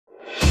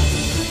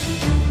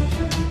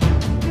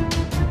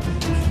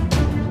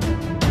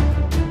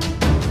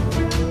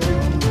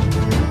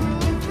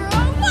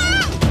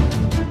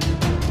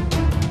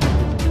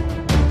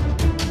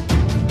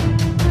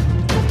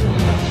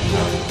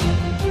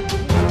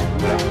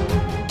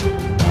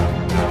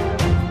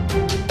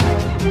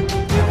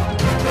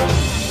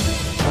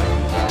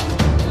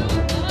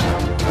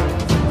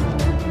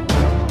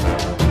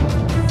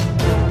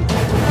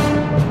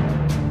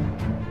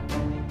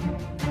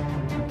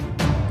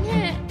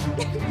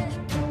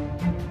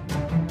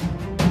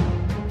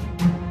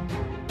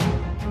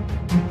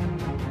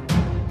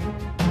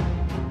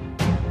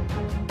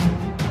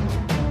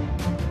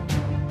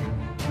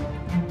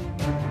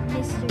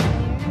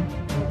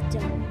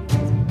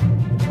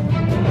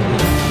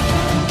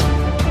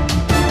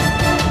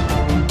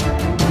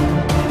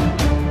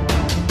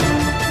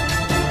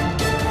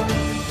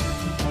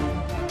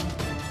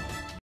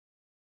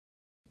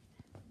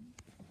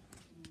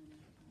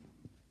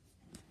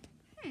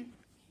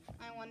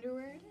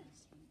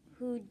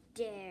Who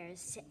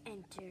dares to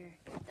enter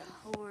the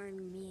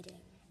horn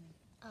meeting?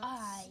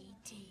 I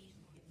do.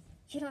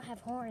 You don't have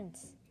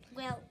horns.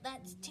 Well,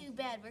 that's too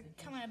bad. We're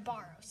coming to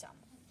borrow some.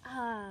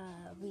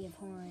 We have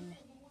horn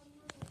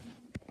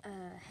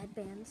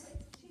headbands.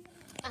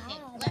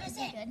 Okay, let us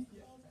in.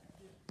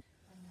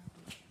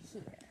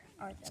 Here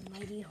are the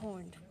mighty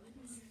horned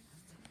ones.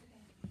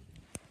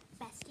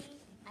 Bestie,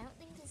 I don't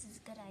think this is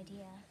a good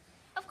idea.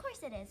 Of course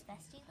it is,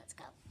 Bestie. Let's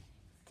go.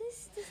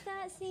 This does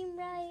not seem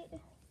right.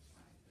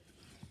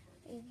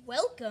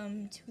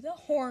 Welcome to the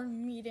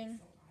horn meeting.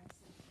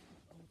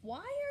 Why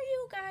are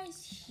you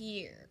guys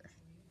here?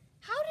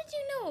 How did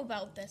you know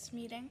about this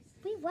meeting?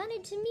 We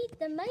wanted to meet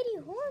the mighty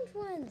horned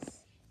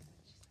ones.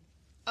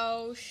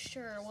 Oh,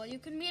 sure. Well, you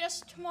can meet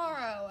us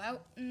tomorrow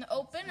out in the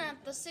open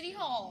at the City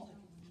Hall.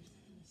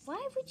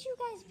 Why would you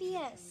guys be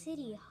at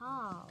City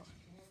Hall?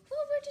 Well,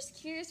 we're just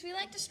curious. We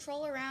like to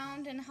stroll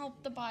around and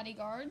help the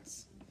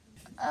bodyguards.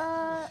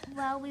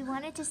 Well, we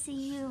wanted to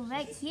see you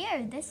right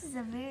here. This is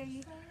a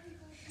very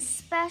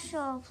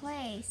special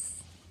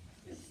place.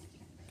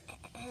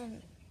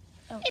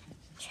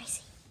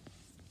 Tracy.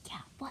 Yeah,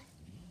 what?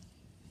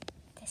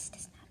 This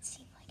does not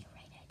seem like a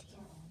right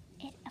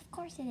idea. Of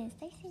course it is.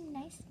 They seem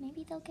nice.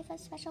 Maybe they'll give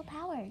us special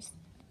powers.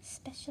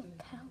 Special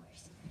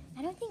powers?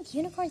 I don't think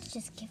unicorns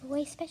just give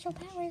away special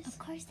powers. Of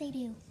course they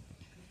do.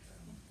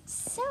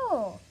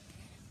 So,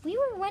 we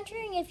were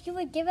wondering if you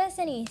would give us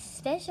any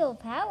special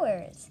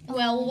powers.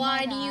 Well,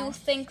 why do you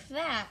think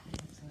that?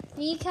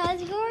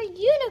 Because you're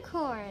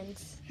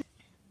unicorns.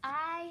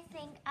 I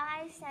think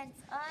I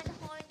sense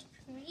unhorned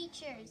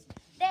creatures.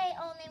 They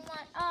only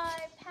want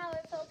our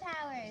powerful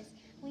powers.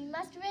 We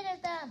must rid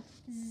of them.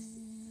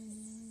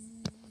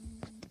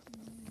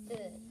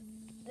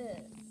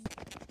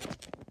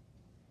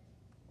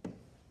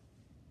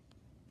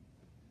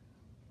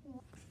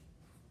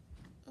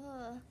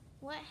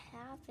 What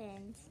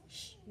happened?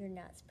 Shh, you're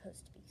not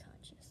supposed to be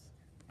conscious.